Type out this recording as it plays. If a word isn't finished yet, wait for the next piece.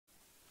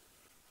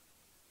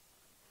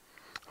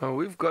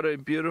We've got a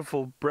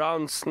beautiful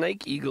brown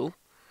snake eagle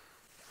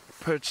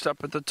perched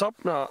up at the top.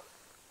 Now,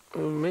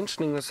 we were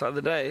mentioning this the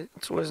other day,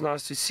 it's always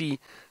nice to see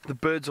the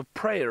birds of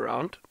prey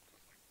around.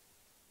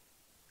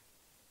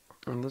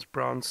 And this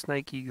brown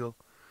snake eagle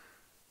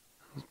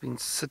has been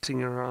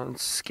sitting around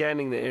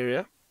scanning the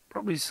area.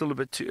 Probably still a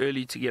bit too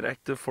early to get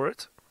active for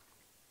it.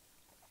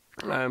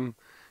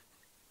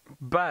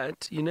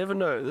 But you never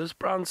know. This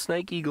brown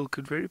snake eagle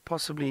could very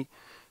possibly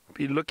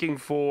be looking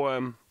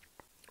for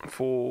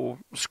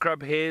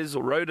scrub hares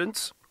or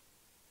rodents.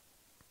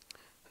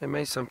 They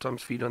may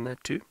sometimes feed on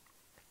that too.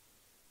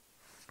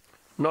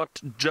 Not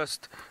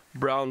just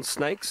brown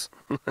snakes.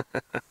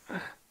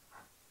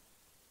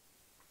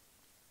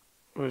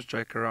 Always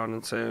joke around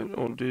and say,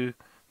 or do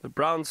the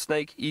brown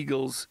snake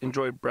eagles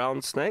enjoy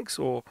brown snakes,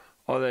 or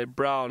are they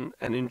brown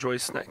and enjoy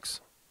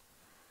snakes?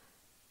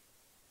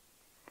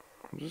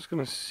 I'm just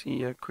going to see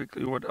here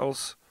quickly what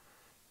else.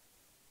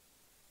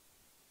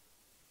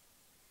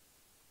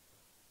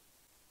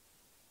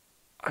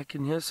 I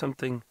can hear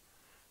something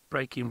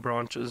breaking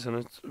branches, and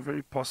it's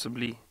very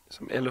possibly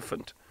some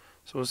elephant.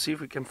 So we'll see if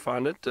we can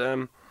find it.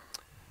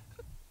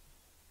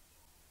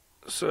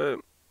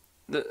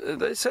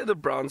 They say the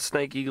brown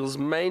snake eagles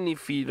mainly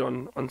feed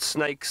on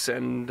snakes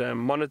and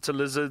monitor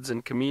lizards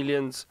and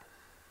chameleons.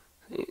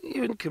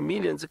 Even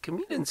chameleons. A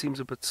chameleon seems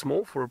a bit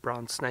small for a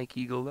brown snake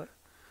eagle, though.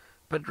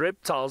 But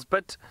reptiles.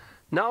 But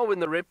now when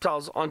the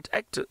reptiles aren't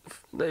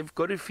active, they've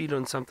got to feed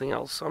on something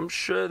else. I'm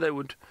sure they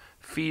would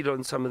feed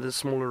on some of the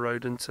smaller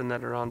rodents and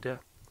that around here.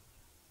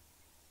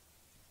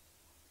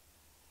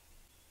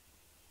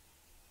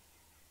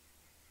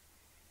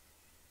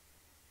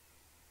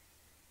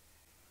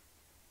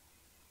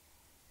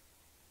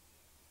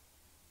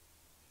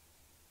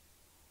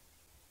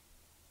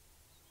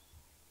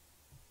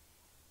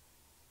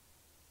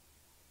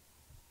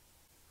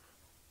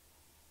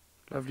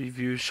 Lovely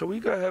view. Shall we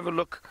go have a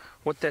look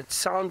what that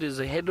sound is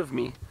ahead of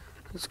me?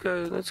 Let's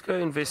go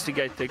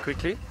investigate there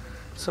quickly.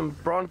 Some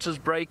branches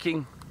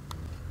breaking.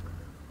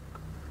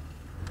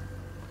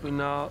 We're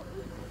now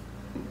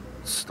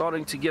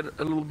starting to get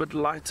a little bit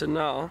lighter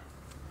now.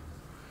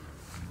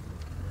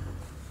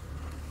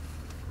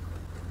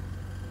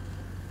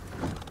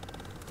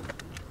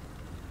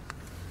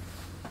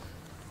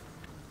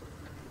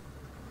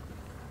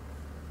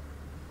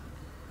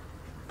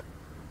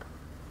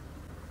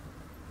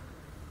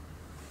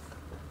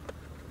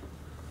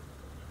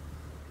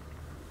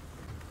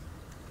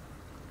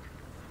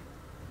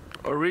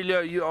 Aurelio,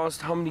 you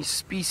asked how many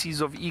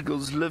species of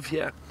eagles live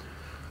here,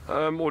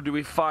 or do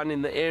we find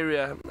in the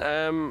area.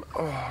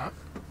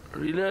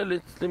 Aurelio,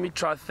 let me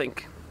try to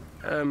think.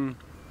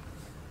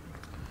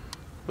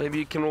 Maybe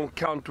you can all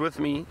count with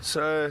me.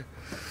 So,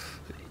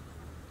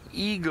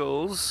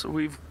 eagles,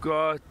 we've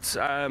got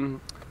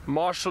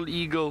martial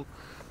eagle,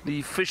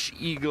 the fish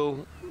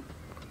eagle,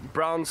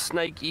 brown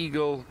snake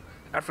eagle,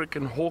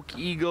 African hawk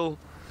eagle,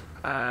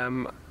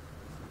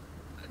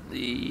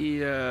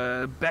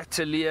 the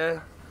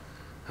battalier.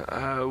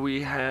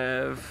 We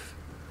have,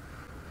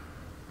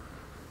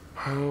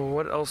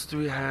 what else do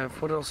we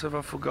have? What else have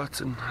I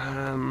forgotten?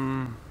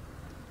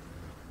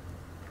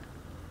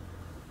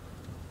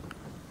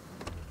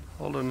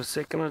 Hold on a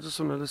second, I just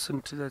want to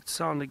listen to that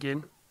sound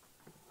again.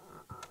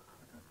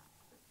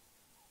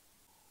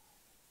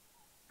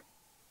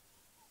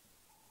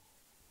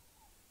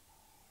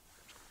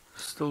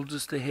 Still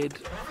just ahead,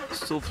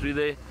 still through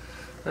there.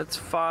 That's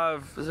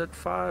 5. Is that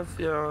 5?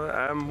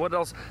 Yeah. What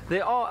else?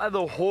 There are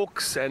other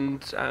hawks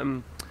and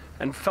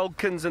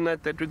falcons and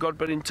that we got,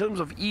 but in terms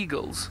of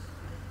eagles,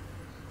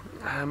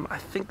 I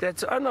think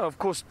that's. Oh no, of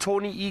course,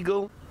 tawny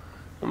eagle.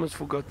 Almost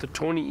forgot the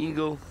tawny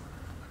eagle.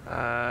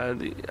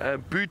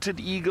 The booted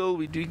eagle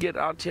we do get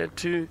out here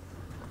too.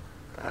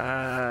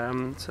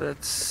 So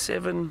that's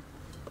 7.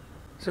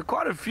 So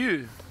quite a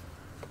few.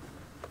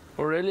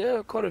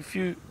 Aurelia, quite a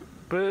few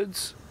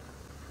birds.